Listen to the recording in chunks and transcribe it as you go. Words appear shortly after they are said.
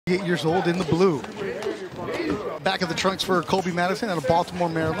8 years old in the blue. Back of the trunks for Colby Madison out of Baltimore,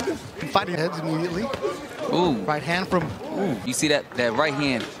 Maryland. Fighting heads immediately. Ooh. Right hand from. Ooh. You see that right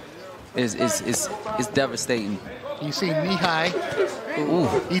hand is devastating. You see Mihai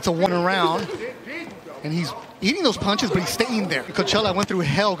eats a one around, and he's eating those punches, but he's staying there. Coachella went through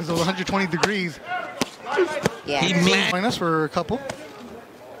hell because it was 120 degrees. Yeah. He join us for a couple.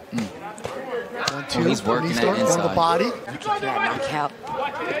 1, 2. He's working Nistor, that inside. Going to the body. Knockout.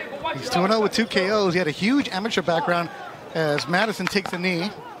 He's 2-0 with 2 KOs. He had a huge amateur background as Madison takes a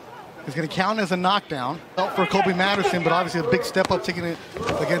knee. He's going to count as a knockdown. Felt for Colby Madison, but obviously a big step up taking it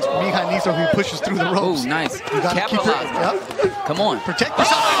against Mihai Nistor, who pushes through the ropes. Ooh, nice. You got to keep it. Yep. Come on. Protect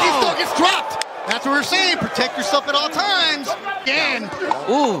yourself. Nistor gets dropped. That's what we're saying. Protect yourself at all times. Again.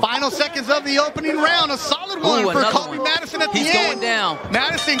 Ooh. Final seconds of the opening round. A solid one for Colby Madison at the end. He's going down.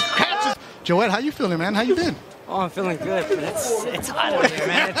 Madison catches. Joed, how you feeling, man? How you been? Oh, I'm feeling good, but it's hot out here,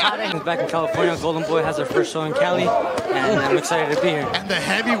 man. It's hot out here. Back in California, Golden Boy has their first show in Cali, and I'm excited to be here. And the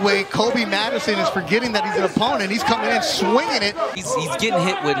heavyweight Colby Madison is forgetting that he's an opponent. He's coming in swinging it. He's getting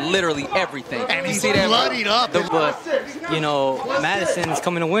hit with literally everything. And he's bloodied up. But, you know, Madison is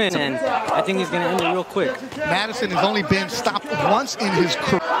coming to win, and I think he's going to end it real quick. Madison has only been stopped once in his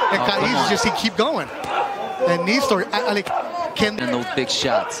career. And he's just, he keep going. And Nistor, and those big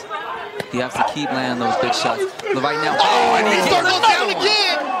shots. He has to keep landing those big shots. Right now. Oh, and Nistor goes down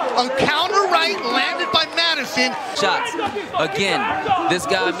again. A counter right landed by Madison. Shots. Again, this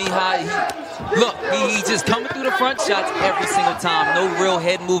guy, Mihai, he's just coming through the front shots every single time. No real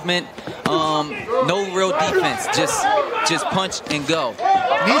head movement. No real defense. Just punch and go.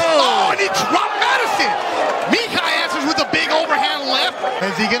 Oh, and he dropped Madison. Mihai answers with a big overhand left.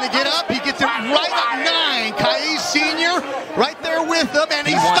 Is he going to get up? He gets it right at 9. Kai Sr. right there with him, and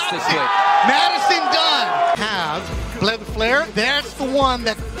he stops it. Madison done. Have bled the flare. That's the one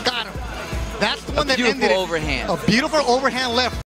that got him. That's the one that ended it. Overhand. A beautiful overhand left.